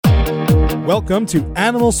Welcome to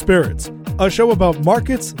Animal Spirits, a show about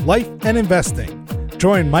markets, life, and investing.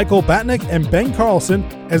 Join Michael Batnick and Ben Carlson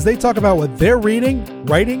as they talk about what they're reading,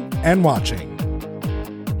 writing, and watching.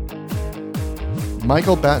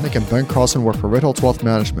 Michael Batnick and Ben Carlson work for Ritholtz Wealth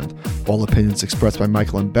Management. All opinions expressed by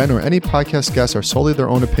Michael and Ben or any podcast guests are solely their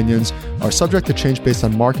own opinions, are subject to change based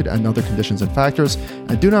on market and other conditions and factors,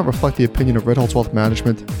 and do not reflect the opinion of Ritholtz Wealth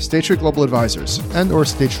Management, State Street Global Advisors, and or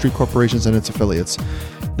State Street Corporations and its affiliates.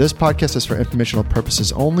 This podcast is for informational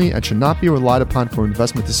purposes only and should not be relied upon for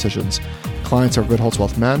investment decisions. Clients of Ritholtz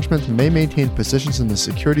Wealth Management may maintain positions in the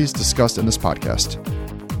securities discussed in this podcast.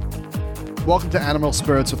 Welcome to Animal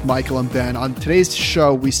Spirits with Michael and Ben. On today's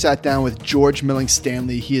show, we sat down with George Milling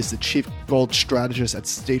Stanley. He is the Chief Gold Strategist at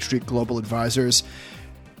State Street Global Advisors.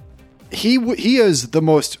 He is the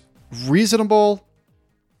most reasonable,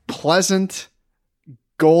 pleasant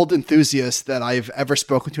gold enthusiast that I've ever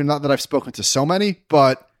spoken to. Not that I've spoken to so many,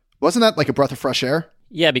 but wasn't that like a breath of fresh air?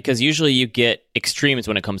 Yeah, because usually you get extremes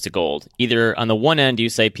when it comes to gold. Either on the one end, you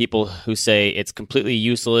say people who say it's completely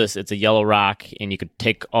useless, it's a yellow rock, and you could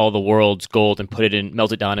take all the world's gold and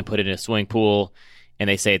melt it down and put it in a swimming pool, and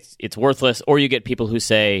they say it's worthless. Or you get people who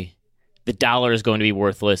say the dollar is going to be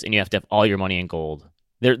worthless, and you have to have all your money in gold.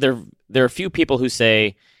 There are a few people who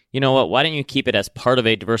say, you know what, why don't you keep it as part of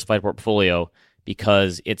a diversified portfolio,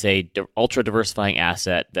 because it's a ultra diversifying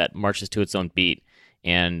asset that marches to its own beat,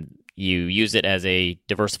 and you use it as a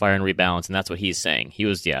diversifier and rebalance, and that's what he's saying. He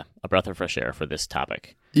was, a breath of fresh air for this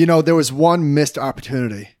topic. You know, there was one missed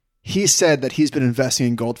opportunity. He said that he's been investing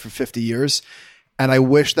in gold for 50 years, and I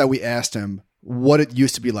wish that we asked him what it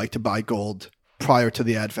used to be like to buy gold prior to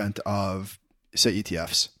the advent of, say,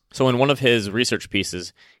 ETFs. So in one of his research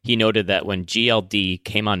pieces, he noted that when GLD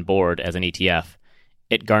came on board as an ETF,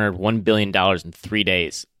 it garnered $1 billion in 3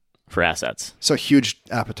 days for assets. So huge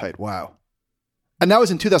appetite. Wow. And that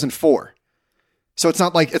was in 2004. So it's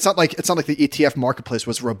not like the ETF marketplace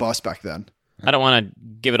was robust back then. I don't want to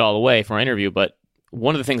give it all away for our interview, but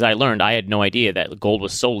one of the things I learned, I had no idea that gold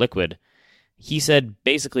was so liquid. He said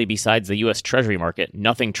basically besides the U.S. Treasury market,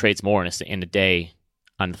 nothing trades more in a day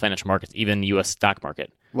on the financial markets, even the U.S. stock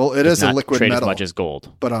market. Well, it is a liquid trade metal. As much as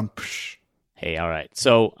gold. But Hey, all right.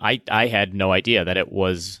 So I had no idea that it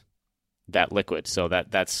was that liquid. So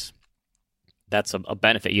that's a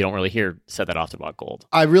benefit you don't really hear said that often about gold.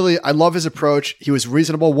 I love his approach. He was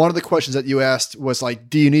reasonable. One of the questions that you asked was like,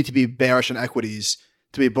 do you need to be bearish on equities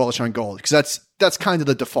to be bullish on gold? Because that's kind of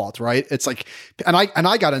the default, right? It's like, and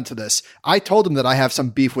I got into this. I told him that I have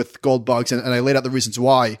some beef with gold bugs, and I laid out the reasons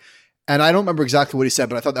why. And I don't remember exactly what he said,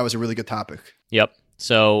 but I thought that was a really good topic. Yep.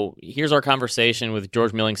 So here's our conversation with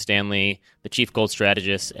George Milling Stanley, the Chief Gold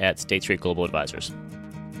Strategist at State Street Global Advisors.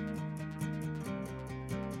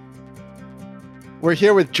 We're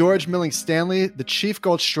here with George Milling Stanley, the Chief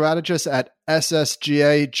Gold Strategist at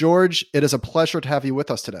SSGA. George, it is a pleasure to have you with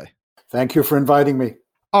us today. Thank you for inviting me.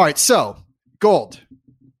 All right, so gold.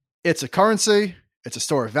 It's a currency. It's a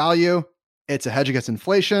store of value. It's a hedge against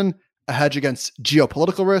inflation, a hedge against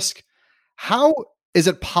geopolitical risk. How is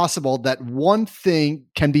it possible that one thing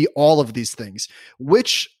can be all of these things?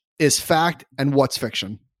 Which is fact and what's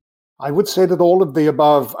fiction? I would say that all of the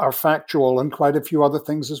above are factual and quite a few other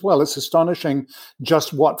things as well. It's astonishing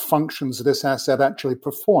just what functions this asset actually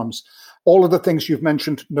performs. All of the things you've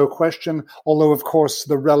mentioned, no question, although, of course,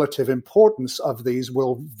 the relative importance of these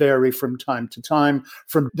will vary from time to time,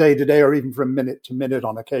 from day to day, or even from minute to minute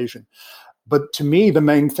on occasion. But to me, the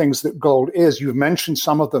main things that gold is, you've mentioned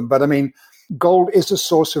some of them, but I mean, gold is a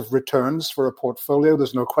source of returns for a portfolio.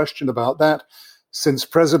 There's no question about that. Since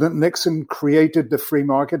President Nixon created the free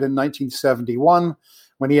market in 1971,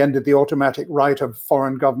 when he ended the automatic right of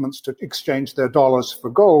foreign governments to exchange their dollars for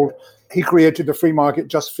gold, he created the free market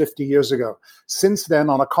just 50 years ago. Since then,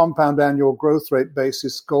 on a compound annual growth rate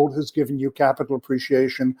basis, gold has given you capital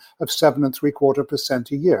appreciation of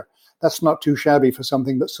 7.75% a year. That's not too shabby for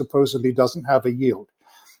something that supposedly doesn't have a yield.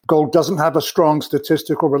 Gold doesn't have a strong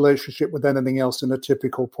statistical relationship with anything else in a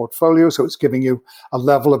typical portfolio, so it's giving you a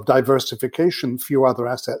level of diversification few other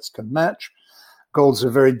assets can match. Gold's a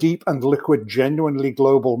very deep and liquid, genuinely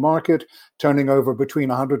global market, turning over between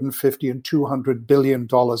 $150 and $200 billion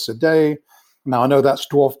a day. Now, I know that's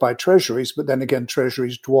dwarfed by treasuries, but then again,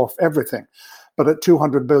 treasuries dwarf everything. But at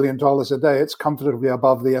 $200 billion a day, it's comfortably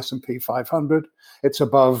above the S&P 500. It's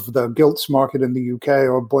above the gilts market in the UK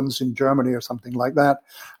or bunds in Germany or something like that.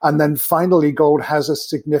 And then finally, gold has a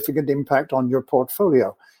significant impact on your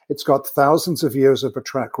portfolio. It's got thousands of years of a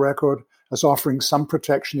track record as offering some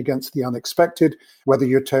protection against the unexpected, whether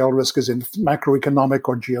your tail risk is in macroeconomic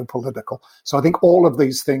or geopolitical. So I think all of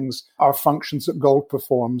these things are functions that gold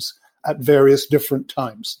performs at various different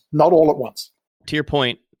times, not all at once. To your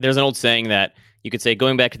point, there's an old saying that you could say,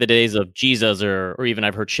 going back to the days of Jesus, or even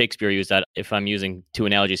I've heard Shakespeare use that, if I'm using two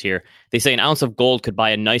analogies here. They say an ounce of gold could buy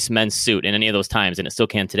a nice men's suit in any of those times, and it still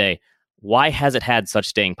can today. Why has it had such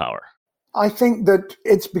staying power? I think that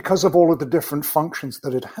it's because of all of the different functions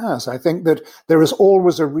that it has. I think that there is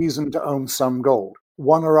always a reason to own some gold.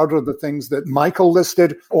 One or other of the things that Michael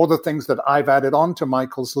listed, or the things that I've added on to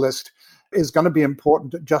Michael's list, is going to be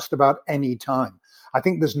important at just about any time. I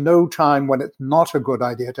think there's no time when it's not a good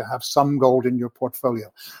idea to have some gold in your portfolio.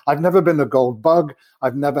 I've never been a gold bug.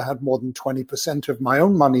 I've never had more than 20% of my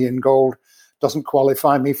own money in gold. Doesn't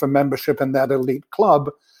qualify me for membership in that elite club,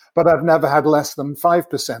 but I've never had less than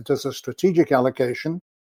 5% as a strategic allocation.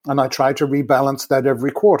 And I try to rebalance that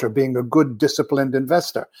every quarter, being a good, disciplined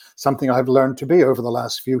investor, something I've learned to be over the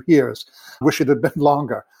last few years. Wish it had been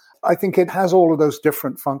longer. I think it has all of those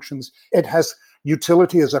different functions. It has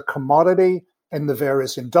utility as a commodity in the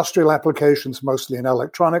various industrial applications, mostly in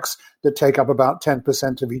electronics, that take up about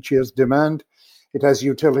 10% of each year's demand. It has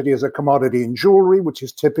utility as a commodity in jewelry, which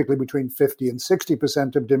is typically between 50 and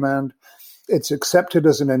 60% of demand. It's accepted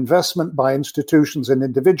as an investment by institutions and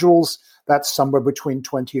individuals. That's somewhere between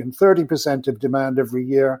 20 and 30% of demand every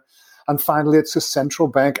year. And finally, it's a central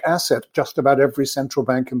bank asset. Just about every central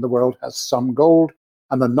bank in the world has some gold.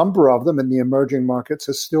 And a number of them in the emerging markets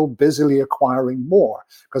are still busily acquiring more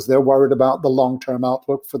because they're worried about the long-term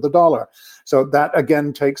outlook for the dollar. So that,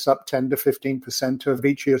 again, takes up 10 to 15% of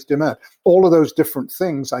each year's demand. All of those different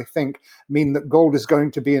things, I think, mean that gold is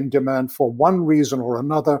going to be in demand for one reason or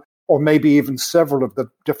another, or maybe even several of the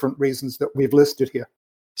different reasons that we've listed here.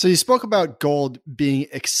 So you spoke about gold being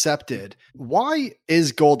accepted. Why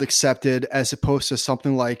is gold accepted as opposed to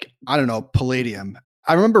something like, I don't know, palladium?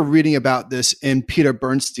 I remember reading about this in Peter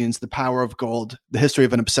Bernstein's The Power of Gold, The History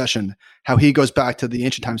of an Obsession, how he goes back to the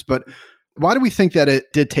ancient times. But why do we think that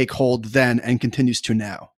it did take hold then and continues to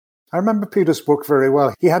now? I remember Peter's book very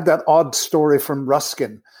well. He had that odd story from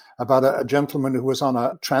Ruskin about a gentleman who was on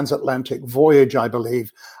a transatlantic voyage, I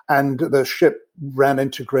believe, and the ship ran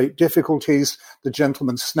into great difficulties. The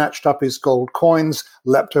gentleman snatched up his gold coins,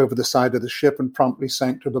 leapt over the side of the ship, and promptly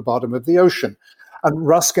sank to the bottom of the ocean. And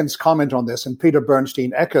Ruskin's comment on this, and Peter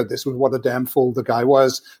Bernstein echoed this, was what a damn fool the guy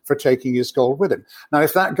was for taking his gold with him. Now,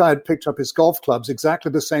 if that guy had picked up his golf clubs,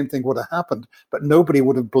 exactly the same thing would have happened, but nobody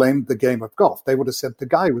would have blamed the game of golf. They would have said the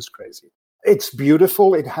guy was crazy. It's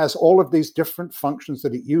beautiful. It has all of these different functions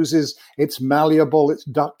that it uses. It's malleable. It's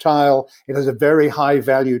ductile. It has a very high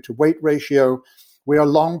value to weight ratio. We are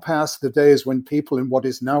long past the days when people in what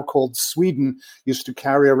is now called Sweden used to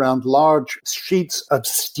carry around large sheets of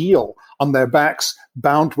steel on their backs,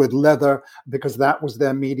 bound with leather, because that was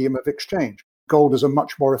their medium of exchange. Gold is a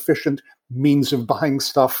much more efficient means of buying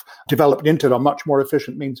stuff, developed into a much more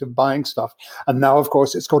efficient means of buying stuff. And now, of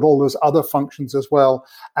course, it's got all those other functions as well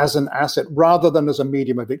as an asset rather than as a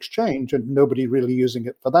medium of exchange, and nobody really using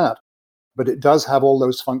it for that. But it does have all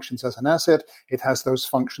those functions as an asset. It has those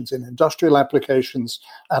functions in industrial applications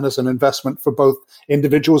and as an investment for both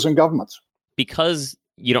individuals and governments. Because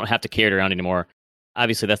you don't have to carry it around anymore,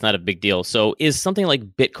 obviously that's not a big deal. So is something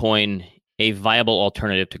like Bitcoin a viable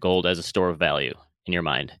alternative to gold as a store of value in your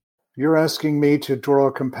mind? You're asking me to draw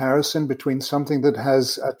a comparison between something that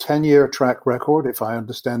has a 10-year track record, if I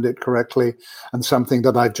understand it correctly, and something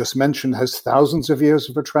that I've just mentioned has thousands of years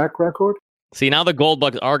of a track record? See, now the gold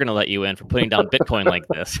bugs are going to let you in for putting down Bitcoin like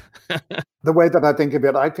this. The way that I think of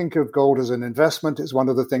it, I think of gold as an investment. It's one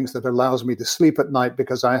of the things that allows me to sleep at night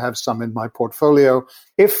because I have some in my portfolio.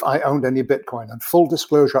 If I owned any Bitcoin, and full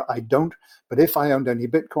disclosure, I don't, but if I owned any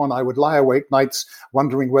Bitcoin, I would lie awake nights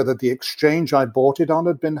wondering whether the exchange I bought it on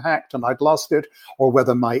had been hacked and I'd lost it, or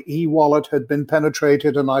whether my e-wallet had been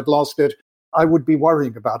penetrated and I'd lost it. I would be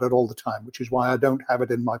worrying about it all the time, which is why I don't have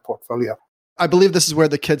it in my portfolio. I believe this is where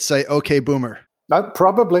the kids say, okay, boomer.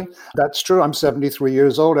 Probably. That's true. I'm 73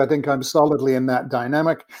 years old. I think I'm solidly in that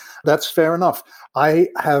dynamic. That's fair enough. I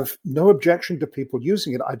have no objection to people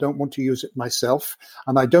using it. I don't want to use it myself.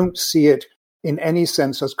 And I don't see it in any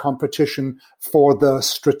sense as competition for the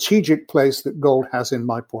strategic place that gold has in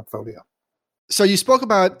my portfolio. So you spoke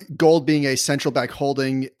about gold being a central bank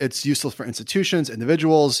holding. It's useful for institutions,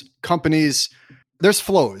 individuals, companies. There's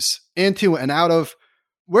flows into and out of.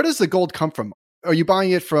 Where does the gold come from? Are you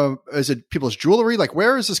buying it from, is it people's jewelry? Like,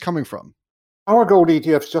 where is this coming from? Our gold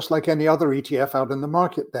ETF is just like any other ETF out in the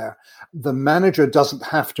market there. The manager doesn't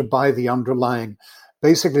have to buy the underlying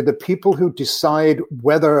Basically, the people who decide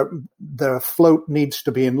whether the float needs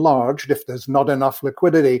to be enlarged, if there's not enough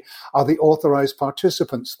liquidity, are the authorized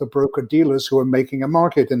participants, the broker-dealers who are making a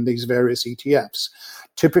market in these various ETFs.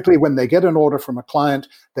 Typically, when they get an order from a client,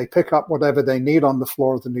 they pick up whatever they need on the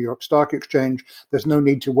floor of the New York Stock Exchange. There's no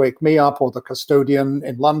need to wake me up or the custodian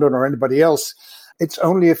in London or anybody else. It's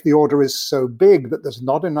only if the order is so big that there's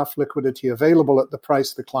not enough liquidity available at the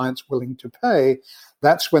price the client's willing to pay.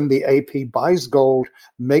 That's when the AP buys gold,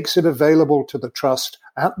 makes it available to the trust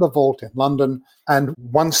at the vault in London. And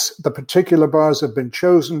once the particular bars have been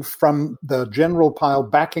chosen from the general pile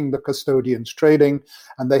backing the custodian's trading,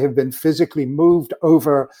 and they have been physically moved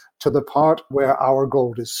over to the part where our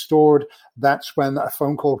gold is stored, that's when a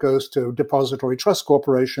phone call goes to Depository Trust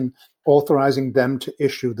Corporation, authorizing them to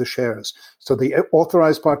issue the shares. So the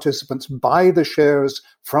authorized participants buy the shares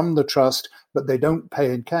from the trust, but they don't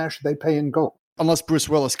pay in cash, they pay in gold. Unless Bruce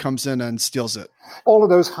Willis comes in and steals it. All of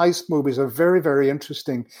those heist movies are very, very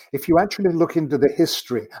interesting. If you actually look into the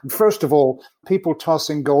history, and first of all, people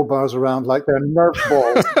tossing gold bars around like they're Nerf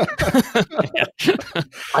balls.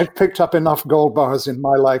 I've picked up enough gold bars in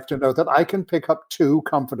my life to know that I can pick up 2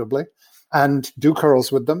 comfortably and do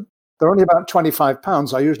curls with them. They're only about 25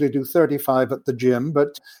 pounds. I usually do 35 at the gym,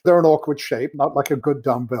 but they're an awkward shape, not like a good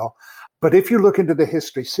dumbbell. But if you look into the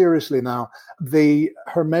history seriously now, the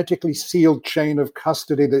hermetically sealed chain of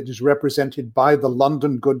custody that is represented by the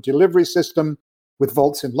London Good Delivery System, with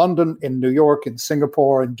vaults in London, in New York, in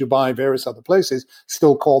Singapore, in Dubai, various other places,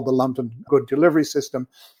 still called the London Good Delivery System,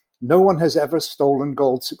 no one has ever stolen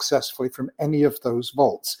gold successfully from any of those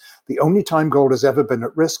vaults. The only time gold has ever been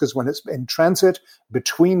at risk is when it's in transit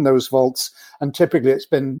between those vaults. And typically it's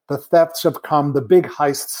been the thefts have come, the big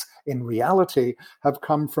heists in reality have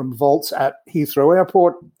come from vaults at Heathrow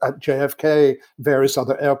Airport, at JFK, various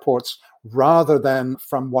other airports, rather than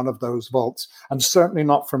from one of those vaults, and certainly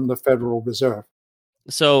not from the Federal Reserve.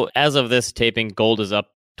 So as of this taping, gold is up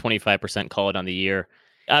 25%, call it on the year.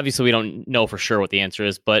 Obviously, we don't know for sure what the answer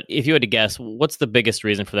is, but if you had to guess, what's the biggest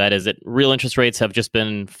reason for that? Is it real interest rates have just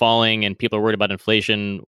been falling and people are worried about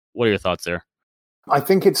inflation? What are your thoughts there? I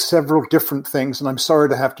think it's several different things, and I'm sorry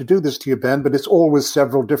to have to do this to you, Ben, but it's always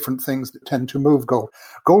several different things that tend to move gold.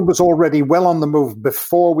 Gold was already well on the move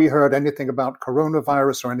before we heard anything about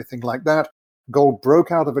coronavirus or anything like that. Gold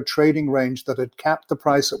broke out of a trading range that had capped the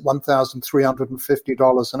price at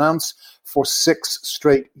 $1,350 an ounce for 6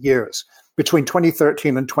 straight years. Between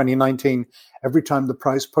 2013 and 2019, every time the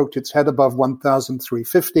price poked its head above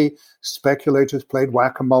 1,350, speculators played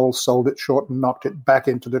whack-a-mole, sold it short, and knocked it back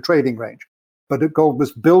into the trading range. But gold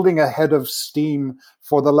was building ahead of steam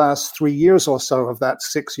for the last 3 years or so of that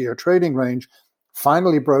 6-year trading range,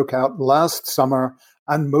 finally broke out last summer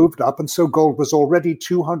and moved up. And so gold was already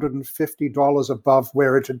 $250 above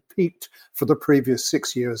where it had peaked for the previous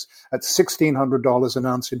 6 years at $1,600 an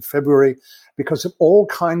ounce in February because of all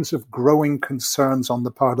kinds of growing concerns on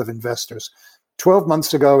the part of investors. 12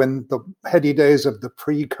 months ago, in the heady days of the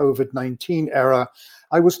pre-COVID-19 era,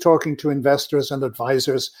 I was talking to investors and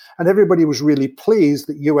advisors, and everybody was really pleased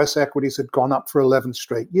that U.S. equities had gone up for 11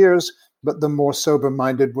 straight years, but the more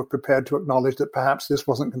sober-minded were prepared to acknowledge that perhaps this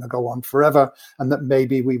wasn't going to go on forever and that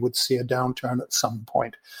maybe we would see a downturn at some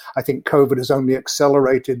point. I think COVID has only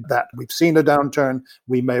accelerated that. We've seen a downturn.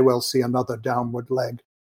 We may well see another downward leg.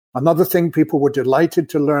 Another thing people were delighted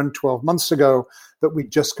to learn 12 months ago, that we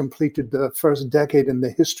just completed the first decade in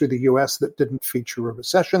the history of the U.S. that didn't feature a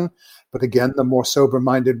recession. But again, the more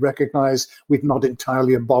sober-minded recognize we've not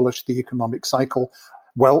entirely abolished the economic cycle.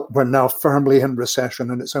 Well, we're now firmly in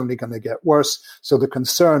recession and it's only going to get worse. So the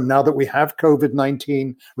concern now that we have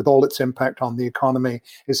COVID-19 with all its impact on the economy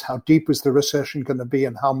is how deep is the recession going to be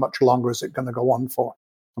and how much longer is it going to go on for?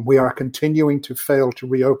 And we are continuing to fail to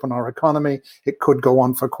reopen our economy. It could go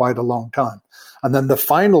on for quite a long time. And then the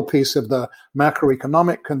final piece of the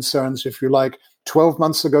macroeconomic concerns, if you like, 12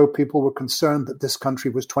 months ago, people were concerned that this country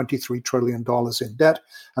was $23 trillion in debt,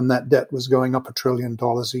 and that debt was going up $1 trillion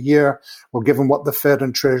a year. Well, given what the Fed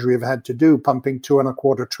and Treasury have had to do, pumping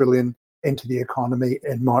 $2.25 trillion into the economy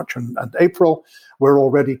in March and April, we're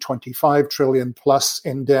already $25 trillion plus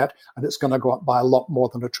in debt, and it's going to go up by a lot more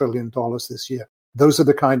than $1 trillion this year. Those are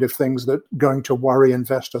the kind of things that are going to worry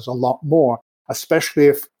investors a lot more, especially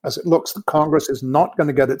if, as it looks, the Congress is not going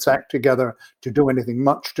to get its act together to do anything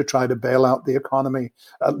much to try to bail out the economy,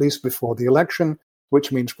 at least before the election,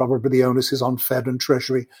 which means probably the onus is on Fed and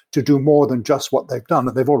Treasury to do more than just what they've done,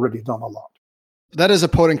 and they've already done a lot. That is a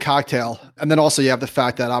potent cocktail. And then also you have the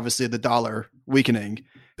fact that obviously the dollar weakening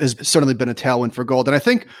has certainly been a tailwind for gold. And I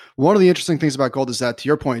think one of the interesting things about gold is that, to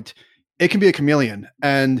your point, it can be a chameleon.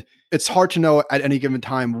 And it's hard to know at any given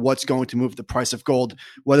time what's going to move the price of gold,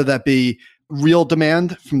 whether that be real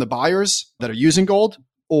demand from the buyers that are using gold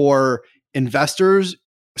or investors.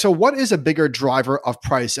 So what is a bigger driver of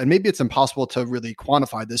price? And maybe it's impossible to really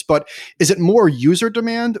quantify this, but is it more user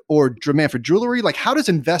demand or demand for jewelry? Like, how does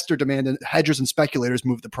investor demand and hedgers and speculators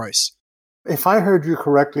move the price? If I heard you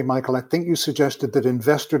correctly, Michael, I think you suggested that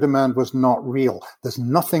investor demand was not real. There's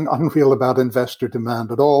nothing unreal about investor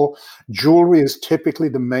demand at all. Jewelry is typically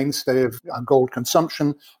the mainstay of gold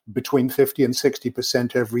consumption, between 50 and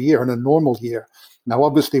 60% every year in a normal year. Now,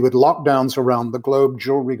 obviously, with lockdowns around the globe,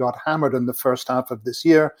 jewelry got hammered in the first half of this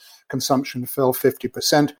year. Consumption fell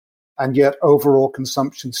 50%. And yet overall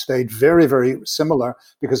consumption stayed very, very similar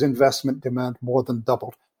because investment demand more than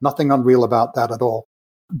doubled. Nothing unreal about that at all.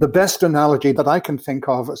 The best analogy that I can think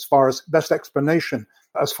of as far as best explanation,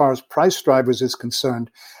 as far as price drivers is concerned,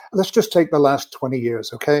 let's just take the last 20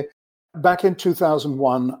 years, okay? Back in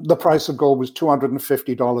 2001, the price of gold was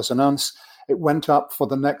 $250 an ounce. It went up for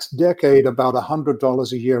the next decade about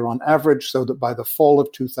 $100 a year on average, so that by the fall of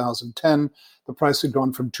 2010, the price had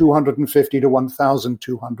gone from $250 to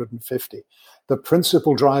 $1,250. The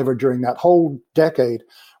principal driver during that whole decade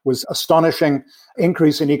was astonishing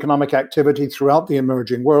increase in economic activity throughout the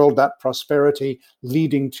emerging world, that prosperity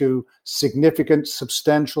leading to significant,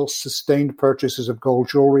 substantial, sustained purchases of gold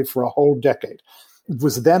jewelry for a whole decade. It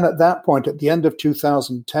was then at that point, at the end of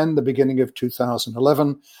 2010, the beginning of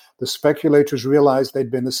 2011, the speculators realized they'd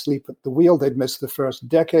been asleep at the wheel. They'd missed the first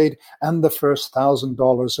decade and the first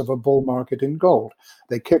 $1,000 of a bull market in gold.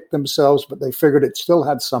 They kicked themselves, but they figured it still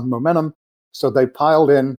had some momentum. So they piled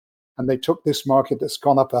in and they took this market that's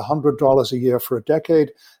gone up $100 a year for a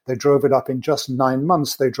decade. They drove it up in just 9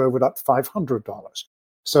 months. They drove it up $500.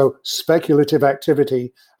 So speculative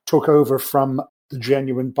activity took over from the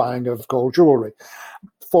genuine buying of gold jewelry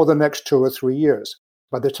for the next 2 or 3 years.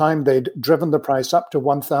 By the time they'd driven the price up to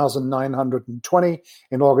 1,920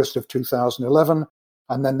 in August of 2011,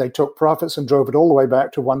 and then they took profits and drove it all the way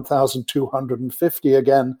back to 1,250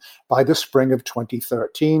 again by the spring of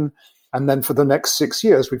 2013. And then for the next 6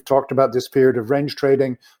 years, we've talked about this period of range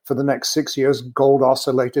trading. For the next 6 years, gold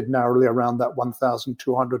oscillated narrowly around that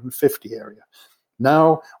 1,250 area.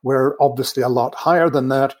 Now we're obviously a lot higher than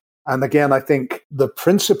that. And again, I think the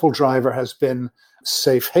principal driver has been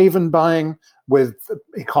safe haven buying, with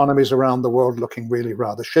economies around the world looking really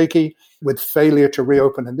rather shaky, with failure to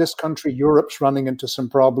reopen in this country. Europe's running into some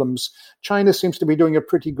problems. China seems to be doing a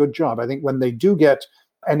pretty good job. I think when they do get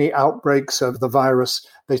any outbreaks of the virus,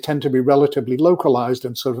 they tend to be relatively localized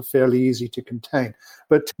and sort of fairly easy to contain.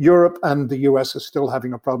 But Europe and the US are still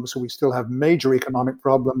having a problem, so we still have major economic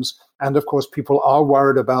problems. And of course, people are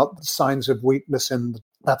worried about signs of weakness, and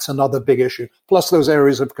that's another big issue. Plus those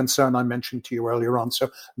areas of concern I mentioned to you earlier on.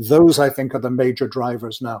 So those, I think, are the major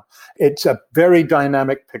drivers now. It's a very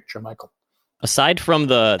dynamic picture, Michael. Aside from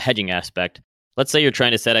the hedging aspect, let's say you're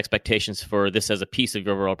trying to set expectations for this as a piece of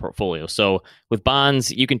your overall portfolio. So with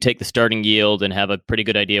bonds, you can take the starting yield and have a pretty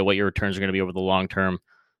good idea what your returns are going to be over the long term.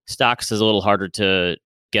 Stocks is a little harder to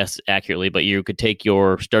guess accurately, but you could take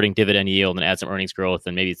your starting dividend yield and add some earnings growth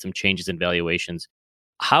and maybe some changes in valuations.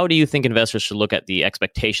 How do you think investors should look at the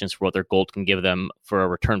expectations for what their gold can give them for a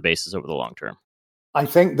return basis over the long term? I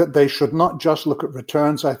think that they should not just look at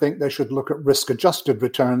returns. I think they should look at risk-adjusted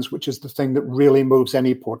returns, which is the thing that really moves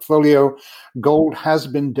any portfolio. Gold has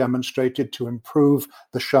been demonstrated to improve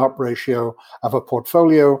the Sharpe ratio of a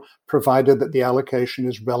portfolio, provided that the allocation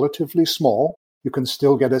is relatively small. You can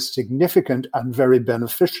still get a significant and very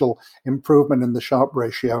beneficial improvement in the Sharpe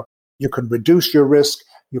ratio. You can reduce your risk.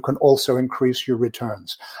 You can also increase your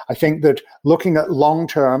returns. I think that looking at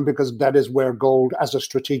long-term, because that is where gold as a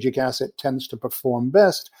strategic asset tends to perform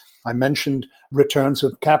best. I mentioned returns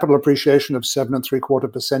of capital appreciation of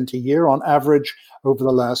 7.75% a year on average over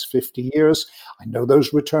the last 50 years. I know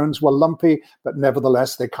those returns were lumpy, but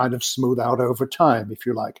nevertheless, they kind of smooth out over time, if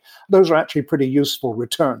you like. Those are actually pretty useful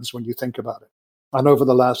returns when you think about it. And over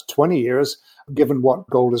the last 20 years, given what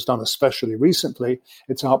gold has done, especially recently,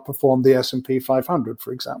 it's outperformed the S&P 500,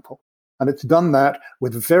 for example. And it's done that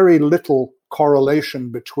with very little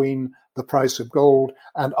correlation between the price of gold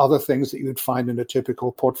and other things that you'd find in a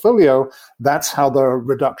typical portfolio. That's how the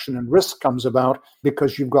reduction in risk comes about,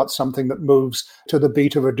 because you've got something that moves to the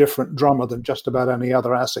beat of a different drummer than just about any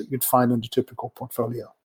other asset you'd find in a typical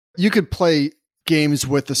portfolio. You could play games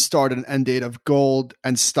with the start and end date of gold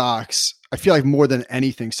and stocks, I feel like, more than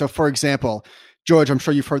anything. So for example, George, I'm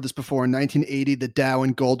sure you've heard this before. In 1980, the Dow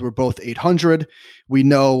and gold were both 800. We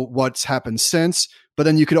know what's happened since. But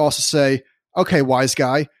then you could also say, okay, wise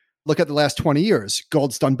guy, Look at the last 20 years.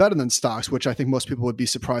 Gold's done better than stocks, which I think most people would be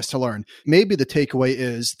surprised to learn. Maybe the takeaway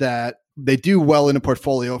is that they do well in a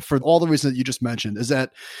portfolio for all the reasons that you just mentioned, is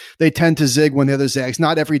that they tend to zig when the other zags.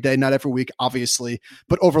 Not every day, not every week, obviously,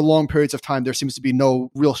 but over long periods of time, there seems to be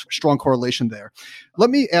no real strong correlation there. Let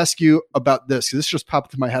me ask you about this, because this just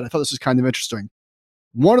popped into my head. I thought this was kind of interesting.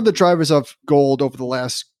 One of the drivers of gold over the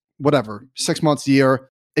last, 6 months,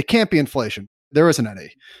 year, it can't be inflation. There isn't any.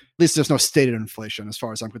 At least there's no stated inflation as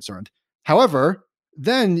far as I'm concerned. However,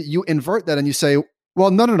 then you invert that and you say,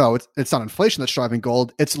 well, no. It's not inflation that's driving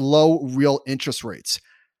gold. It's low real interest rates.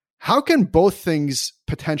 How can both things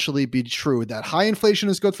potentially be true, that high inflation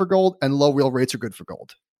is good for gold and low real rates are good for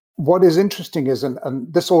gold? What is interesting is,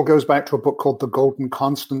 and this all goes back to a book called The Golden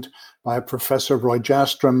Constant by a professor, Roy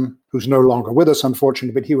Jastrom, who's no longer with us,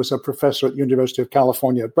 unfortunately, but he was a professor at the University of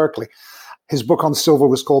California at Berkeley. His book on silver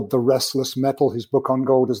was called The Restless Metal. His book on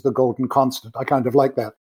gold is The Golden Constant. I kind of like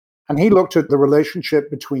that. And he looked at the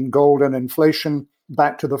relationship between gold and inflation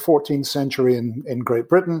back to the 14th century in Great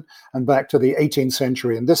Britain and back to the 18th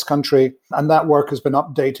century in this country. And that work has been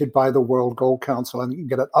updated by the World Gold Council. And you can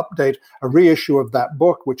get a reissue of that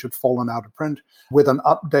book, which had fallen out of print, with an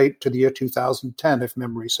update to the year 2010, if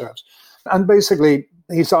memory serves. And basically,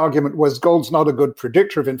 his argument was gold's not a good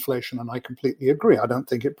predictor of inflation. And I completely agree. I don't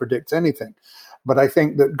think it predicts anything. But I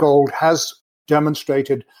think that gold has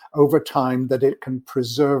demonstrated over time that it can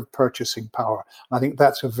preserve purchasing power. I think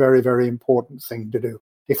that's a very, very important thing to do.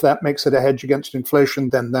 If that makes it a hedge against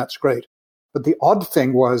inflation, then that's great. But the odd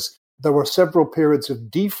thing was there were several periods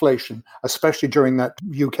of deflation, especially during that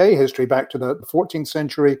UK history back to the 14th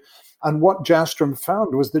century. And what Jastrom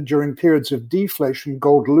found was that during periods of deflation,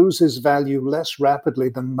 gold loses value less rapidly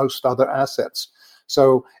than most other assets.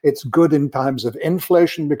 So it's good in times of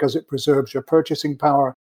inflation because it preserves your purchasing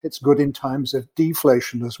power. It's good in times of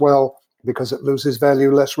deflation as well, because it loses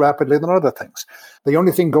value less rapidly than other things. The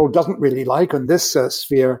only thing gold doesn't really like in this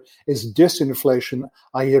sphere is disinflation,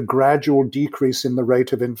 i.e. a gradual decrease in the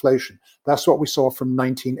rate of inflation. That's what we saw from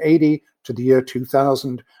 1980 to the year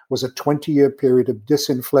 2000, was a 20-year period of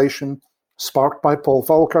disinflation, sparked by Paul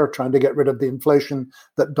Volcker trying to get rid of the inflation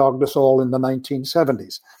that dogged us all in the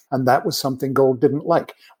 1970s. And that was something gold didn't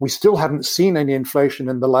like. We still haven't seen any inflation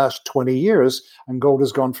in the last 20 years, and gold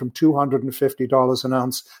has gone from $250 an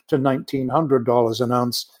ounce to $1,900 an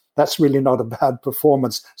ounce. That's really not a bad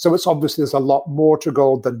performance. So it's obvious there's a lot more to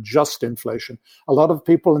gold than just inflation. A lot of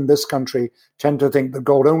people in this country tend to think that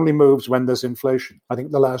gold only moves when there's inflation. I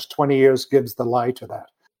think the last 20 years gives the lie to that.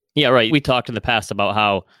 Yeah, right. We talked in the past about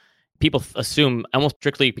how people assume almost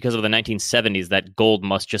strictly because of the 1970s that gold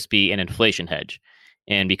must just be an inflation hedge,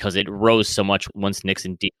 and because it rose so much once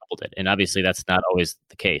Nixon decoupled it. And obviously that's not always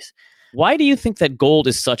the case. Why do you think that gold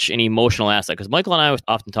is such an emotional asset? Because Michael and I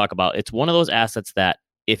often talk about it's one of those assets that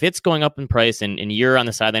if it's going up in price and you're on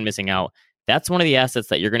the sideline missing out, that's one of the assets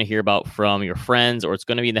that you're going to hear about from your friends, or it's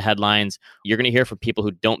going to be in the headlines. You're going to hear from people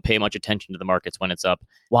who don't pay much attention to the markets when it's up.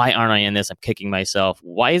 Why aren't I in this? I'm kicking myself.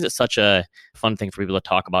 Why is it such a fun thing for people to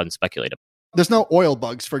talk about and speculate about? There's no oil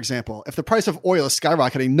bugs, for example. If the price of oil is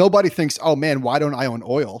skyrocketing, nobody thinks, oh man, why don't I own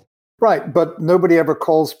oil? Right, but nobody ever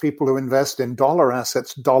calls people who invest in dollar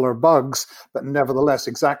assets dollar bugs, but nevertheless,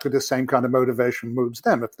 exactly the same kind of motivation moves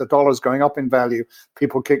them. If the dollar is going up in value,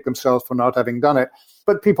 people kick themselves for not having done it,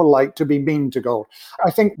 but people like to be mean to gold. I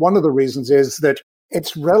think one of the reasons is that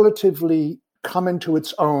it's relatively come into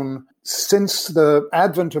its own since the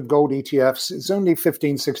advent of gold ETFs. It's only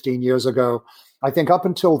 15, 16 years ago. I think up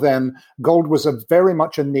until then, gold was very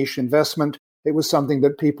much a niche investment. It was something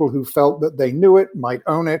that people who felt that they knew it might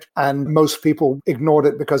own it, and most people ignored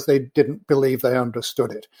it because they didn't believe they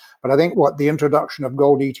understood it. But I think what the introduction of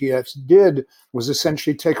gold ETFs did was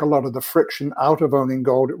essentially take a lot of the friction out of owning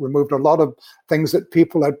gold. It removed a lot of things that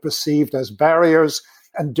people had perceived as barriers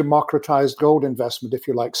and democratized gold investment, if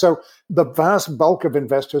you like. So the vast bulk of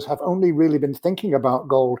investors have only really been thinking about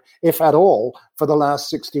gold, if at all, for the last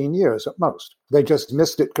 16 years at most. They just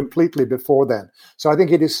missed it completely before then. So I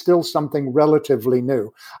think it is still something relatively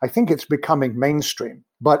new. I think it's becoming mainstream,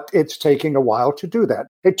 but it's taking a while to do that.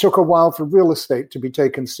 It took a while for real estate to be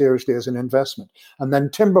taken seriously as an investment. And then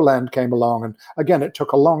timberland came along. And again, it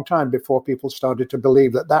took a long time before people started to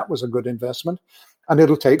believe that that was a good investment. And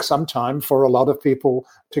it'll take some time for a lot of people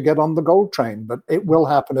to get on the gold train, but it will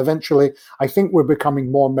happen eventually. I think we're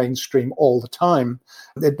becoming more mainstream all the time.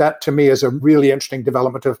 That, to me, is a really interesting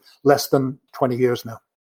development of less than 20 years now.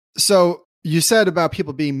 So you said about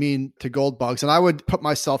people being mean to gold bugs, and I would put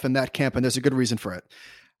myself in that camp, and there's a good reason for it.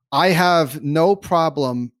 I have no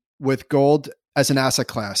problem with gold as an asset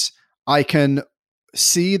class. I can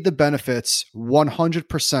see the benefits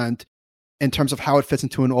 100%. in terms of how it fits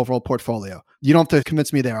into an overall portfolio. You don't have to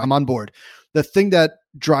convince me there. I'm on board. The thing that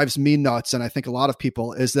drives me nuts, and I think a lot of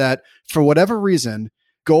people, is that for whatever reason,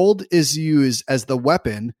 gold is used as the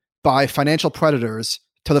weapon by financial predators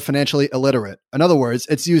to the financially illiterate. In other words,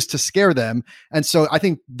 it's used to scare them. And so I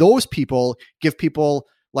think those people give people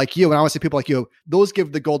like you, and I want to say people like you, those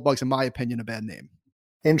give the gold bugs, in my opinion, a bad name.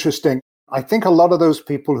 Interesting. I think a lot of those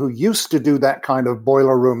people who used to do that kind of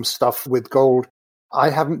boiler room stuff with gold, I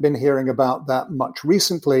haven't been hearing about that much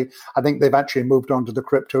recently. I think they've actually moved on to the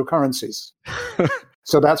cryptocurrencies.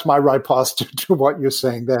 So that's my riposte to what you're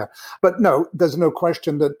saying there. But no, there's no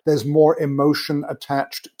question that there's more emotion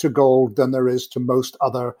attached to gold than there is to most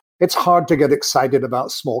other. It's hard to get excited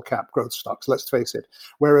about small cap growth stocks, let's face it.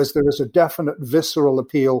 Whereas there is a definite visceral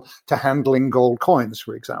appeal to handling gold coins,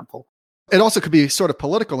 for example. It also could be sort of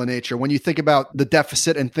political in nature. When you think about the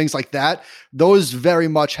deficit and things like that, those very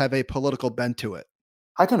much have a political bent to it.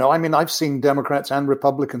 I don't know. I mean, I've seen Democrats and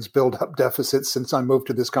Republicans build up deficits since I moved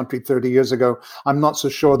to this country 30 years ago. I'm not so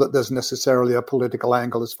sure that there's necessarily a political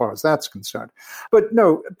angle as far as that's concerned. But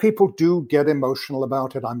no, people do get emotional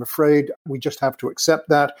about it. I'm afraid we just have to accept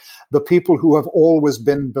that. The people who have always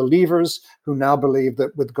been believers, who now believe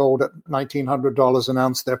that with gold at $1,900 an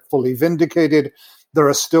ounce, they're fully vindicated. There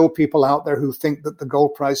are still people out there who think that the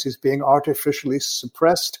gold price is being artificially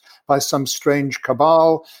suppressed by some strange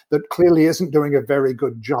cabal that clearly isn't doing a very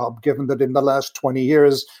good job, given that in the last 20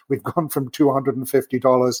 years, we've gone from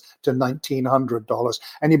 $250 to $1,900.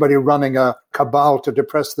 Anybody running a cabal to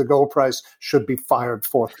depress the gold price should be fired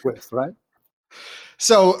forthwith, right?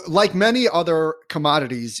 So like many other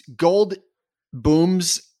commodities, gold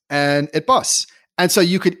booms and it busts. And so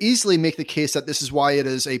you could easily make the case that this is why it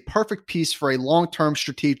is a perfect piece for a long-term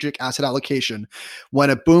strategic asset allocation.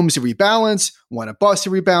 When it booms, you rebalance. When it busts,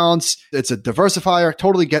 you rebalance. It's a diversifier.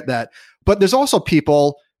 Totally get that. But there's also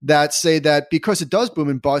people that say that because it does boom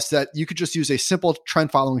and bust, that you could just use a simple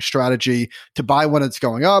trend following strategy to buy when it's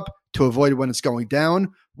going up, to avoid when it's going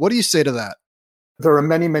down. What do you say to that? There are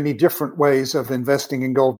many, many different ways of investing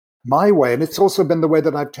in gold. My way, and it's also been the way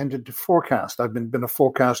that I've tended to forecast. I've been a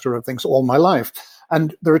forecaster of things all my life.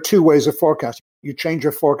 And there are two ways of forecasting. You change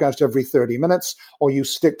your forecast every 30 minutes, or you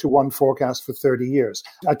stick to one forecast for 30 years.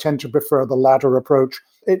 I tend to prefer the latter approach.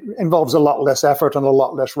 It involves a lot less effort and a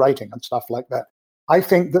lot less writing and stuff like that. I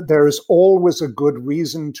think that there is always a good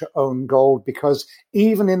reason to own gold, because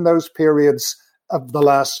even in those periods of the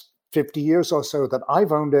last 50 years or so that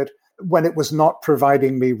I've owned it, when it was not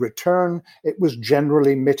providing me return, it was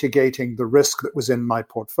generally mitigating the risk that was in my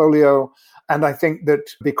portfolio. And I think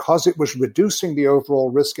that because it was reducing the overall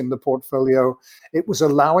risk in the portfolio, it was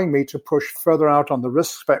allowing me to push further out on the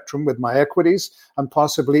risk spectrum with my equities and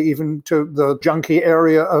possibly even to the junky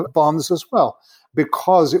area of bonds as well,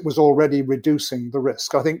 because it was already reducing the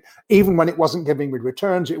risk. I think even when it wasn't giving me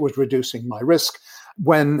returns, it was reducing my risk.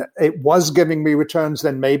 When it was giving me returns,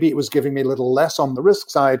 then maybe it was giving me a little less on the risk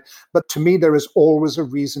side. But to me, there is always a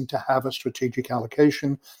reason to have a strategic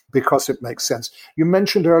allocation because it makes sense. You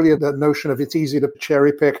mentioned earlier the notion of it's easy to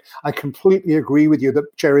cherry pick. I completely agree with you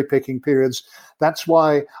that cherry picking periods, that's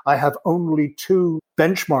why I have only two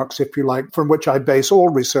benchmarks, if you like, from which I base all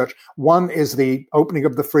research. One is the opening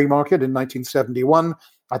of the free market in 1971.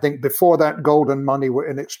 I think before that, gold and money were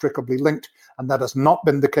inextricably linked, and that has not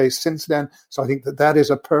been the case since then. So I think that that is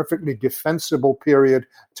a perfectly defensible period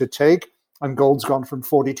to take. And gold's gone from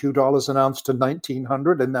 $42 an ounce to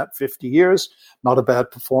 $1,900 in that 50 years. Not a bad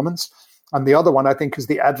performance. And the other one, I think, is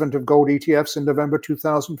the advent of gold ETFs in November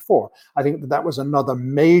 2004. I think that was another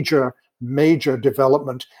major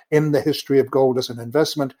development in the history of gold as an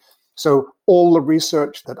investment. So all the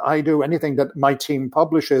research that I do, anything that my team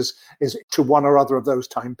publishes, is to one or other of those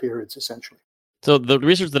time periods, essentially. So the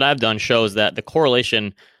research that I've done shows that the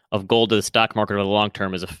correlation of gold to the stock market over the long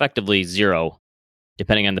term is effectively zero,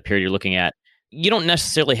 depending on the period you're looking at. You don't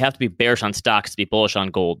necessarily have to be bearish on stocks to be bullish on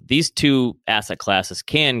gold. These two asset classes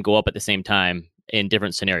can go up at the same time in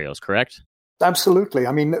different scenarios, correct? Absolutely.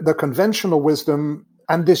 I mean, the conventional wisdom,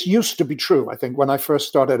 and this used to be true, I think, when I first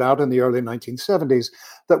started out in the early 1970s,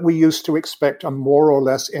 that we used to expect a more or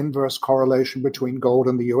less inverse correlation between gold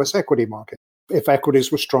and the U.S. equity market. If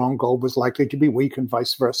equities were strong, gold was likely to be weak and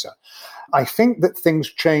vice versa. I think that things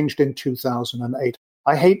changed in 2008.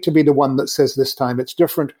 I hate to be the one that says this time it's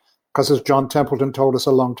different, because as John Templeton told us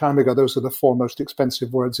a long time ago, those are the four most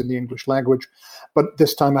expensive words in the English language. But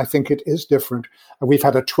this time I think it is different. We've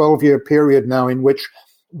had a 12-year period now in which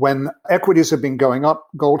when equities have been going up,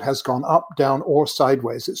 gold has gone up, down, or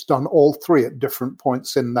sideways. It's done all three at different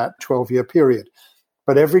points in that 12-year period.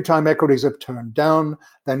 But every time equities have turned down,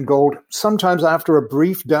 then gold, sometimes after a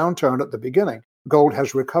brief downturn at the beginning, gold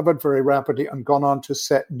has recovered very rapidly and gone on to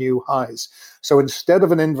set new highs. So instead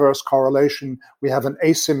of an inverse correlation, we have an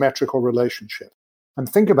asymmetrical relationship. And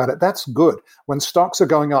think about it, that's good. When stocks are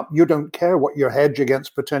going up, you don't care what your hedge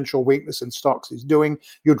against potential weakness in stocks is doing.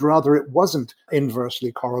 You'd rather it wasn't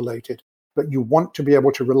inversely correlated. But you want to be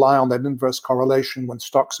able to rely on that inverse correlation when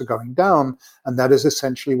stocks are going down. And that is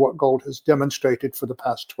essentially what gold has demonstrated for the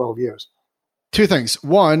past 12 years. Two things.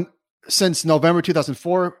 One, since November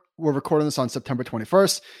 2004, we're recording this on September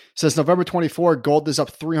 21st. Since November 24, gold is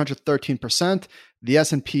up 313%. The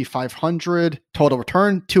S&P 500 total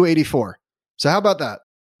return, 284. So how about that?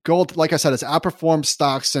 Gold, like I said, has outperformed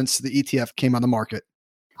stocks since the ETF came on the market.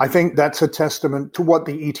 I think that's a testament to what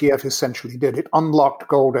the ETF essentially did. It unlocked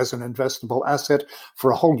gold as an investable asset for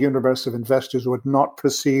a whole universe of investors who had not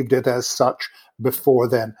perceived it as such before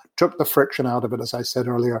then. Took the friction out of it, as I said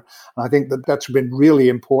earlier. And I think that that's been really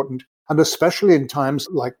important. And especially in times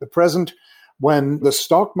like the present, when the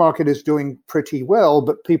stock market is doing pretty well,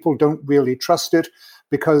 but people don't really trust it,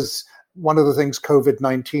 because one of the things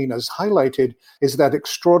COVID-19 has highlighted is that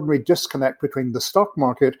extraordinary disconnect between the stock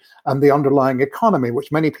market and the underlying economy,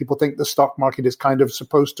 which many people think the stock market is kind of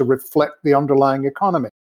supposed to reflect the underlying economy.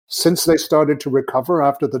 Since they started to recover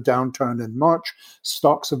after the downturn in March,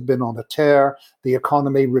 stocks have been on a tear. The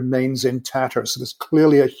economy remains in tatters. So there's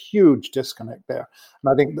clearly a huge disconnect there.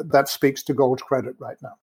 And I think that speaks to gold's credit right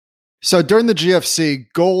now. So during the GFC,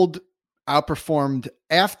 gold outperformed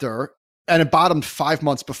after, and it bottomed 5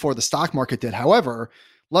 months before the stock market did. However,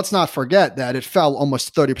 let's not forget that it fell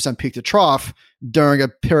almost 30% peak to trough during a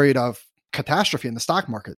period of catastrophe in the stock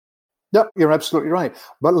market. Yep, you're absolutely right.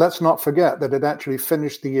 But let's not forget that it actually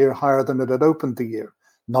finished the year higher than it had opened the year.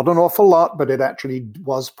 Not an awful lot, but it actually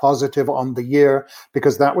was positive on the year,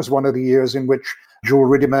 because that was one of the years in which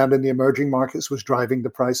jewelry demand in the emerging markets was driving the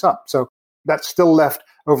price up. So that still left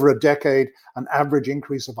over a decade an average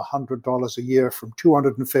increase of $100 a year from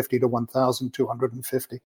 $250 to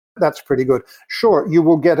 $1,250. That's pretty good. Sure, you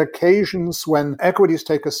will get occasions when equities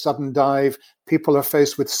take a sudden dive. People are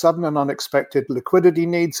faced with sudden and unexpected liquidity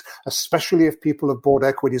needs, especially if people have bought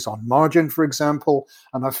equities on margin, for example,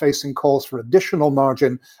 and are facing calls for additional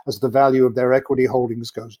margin as the value of their equity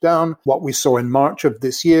holdings goes down. What we saw in March of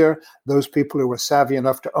this year, those people who were savvy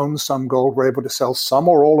enough to own some gold were able to sell some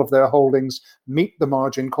or all of their holdings, meet the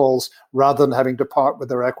margin calls, rather than having to part with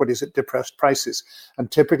their equities at depressed prices. And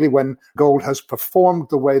typically when gold has performed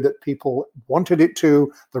the way that people wanted it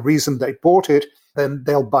to, the reason they bought it, then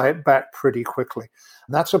they'll buy it back pretty quickly.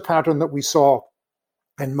 And that's a pattern that we saw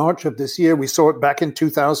in March of this year. We saw it back in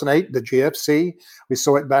 2008, the GFC. We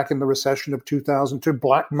saw it back in the recession of 2002,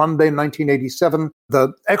 Black Monday, 1987.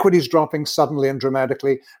 The equities dropping suddenly and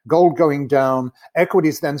dramatically, gold going down,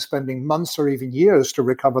 equities then spending months or even years to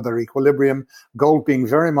recover their equilibrium, gold being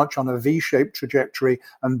very much on a V-shaped trajectory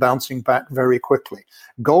and bouncing back very quickly.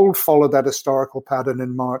 Gold followed that historical pattern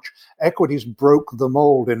in March. Equities broke the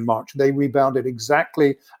mold in March. They rebounded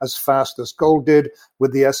exactly as fast as gold did,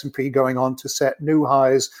 with the S&P going on to set new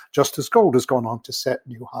highs, just as gold has gone on to set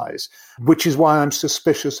new highs, which is why I'm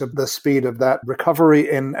suspicious of the speed of that recovery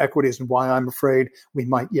in equities and why I'm afraid we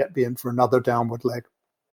might yet be in for another downward leg.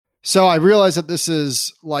 So I realize that this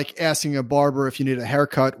is like asking a barber if you need a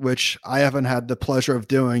haircut, which I haven't had the pleasure of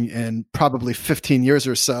doing in probably 15 years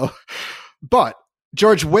or so. But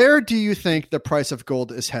George, where do you think the price of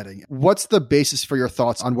gold is heading? What's the basis for your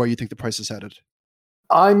thoughts on where you think the price is headed?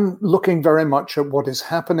 I'm looking very much at what is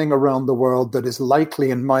happening around the world that is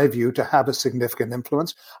likely, in my view, to have a significant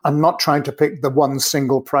influence. I'm not trying to pick the one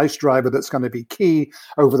single price driver that's going to be key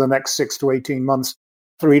over the next 6 to 18 months,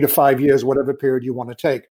 3 to 5 years, whatever period you want to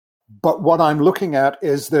take. But what I'm looking at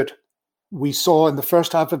is that we saw in the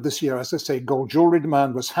first half of this year, as I say, gold jewelry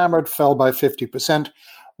demand was hammered, fell by 50%.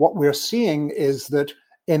 What we're seeing is that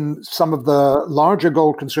in some of the larger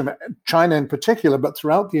gold consumer, China in particular, but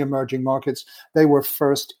throughout the emerging markets, they were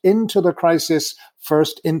first into the crisis,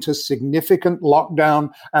 first into significant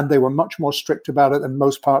lockdown, and they were much more strict about it than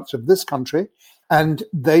most parts of this country. And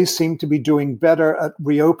they seem to be doing better at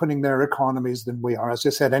reopening their economies than we are. As I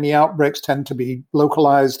said, any outbreaks tend to be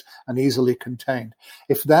localized and easily contained.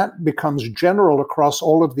 If that becomes general across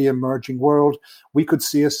all of the emerging world, we could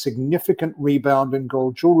see a significant rebound in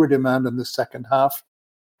gold jewelry demand in the second half.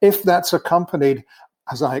 If that's accompanied,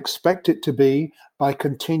 as I expect it to be, by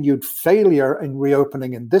continued failure in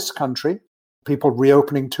reopening in this country, people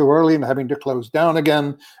reopening too early and having to close down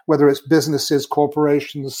again, whether it's businesses,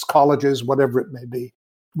 corporations, colleges, whatever it may be,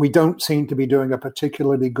 we don't seem to be doing a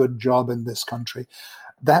particularly good job in this country.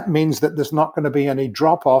 That means that there's not going to be any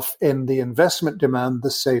drop-off in the investment demand, the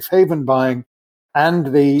safe haven buying.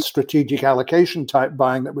 and the strategic allocation type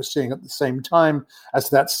buying that we're seeing at the same time as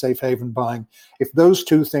that safe haven buying. If those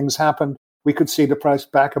two things happen, we could see the price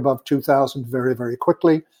back above 2,000 very, very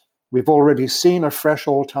quickly. We've already seen a fresh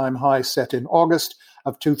all-time high set in August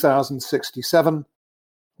of 2,067.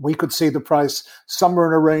 We could see the price somewhere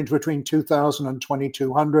in a range between 2,000 and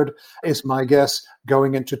 2,200 is my guess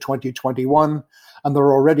going into 2021. And there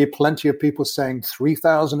are already plenty of people saying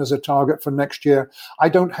 3,000 is a target for next year. I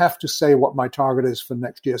don't have to say what my target is for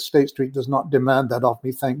next year. State Street does not demand that of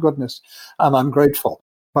me, thank goodness. And I'm grateful.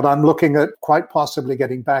 But I'm looking at quite possibly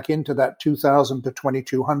getting back into that 2,000 to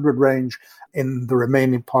 2,200 range in the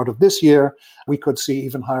remaining part of this year. We could see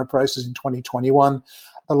even higher prices in 2021.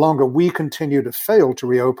 The longer we continue to fail to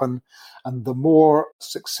reopen, and the more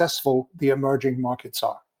successful the emerging markets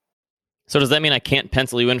are. So does that mean I can't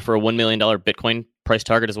pencil you in for a $1 million Bitcoin price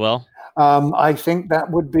target as well? I think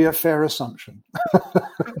that would be a fair assumption.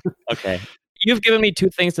 Okay. You've given me two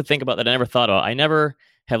things to think about that I never thought about. I never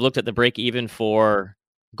have looked at the break even for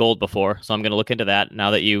gold before, so I'm going to look into that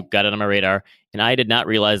now that you got it on my radar. And I did not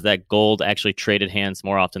realize that gold actually traded hands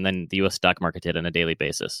more often than the U.S. stock market did on a daily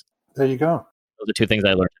basis. There you go. Those are two things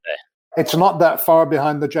I learned today. It's not that far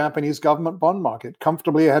behind the Japanese government bond market,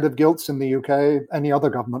 comfortably ahead of gilts in the UK, any other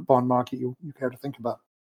government bond market you care to think about.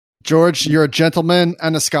 George, you're a gentleman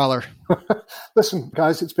and a scholar. Listen,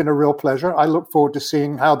 guys, it's been a real pleasure. I look forward to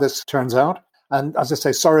seeing how this turns out. And as I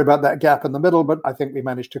say, sorry about that gap in the middle, but I think we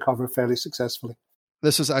managed to cover fairly successfully.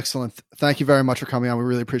 This was excellent. Thank you very much for coming on. We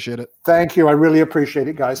really appreciate it. Thank you. I really appreciate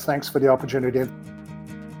it, guys. Thanks for the opportunity.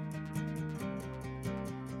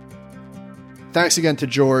 Thanks again to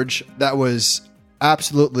George. That was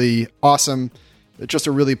absolutely awesome. Just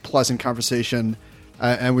a really pleasant conversation,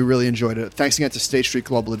 and we really enjoyed it. Thanks again to State Street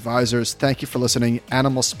Global Advisors. Thank you for listening.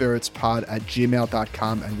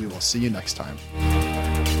 animalspiritspod@gmail.com, and we will see you next time.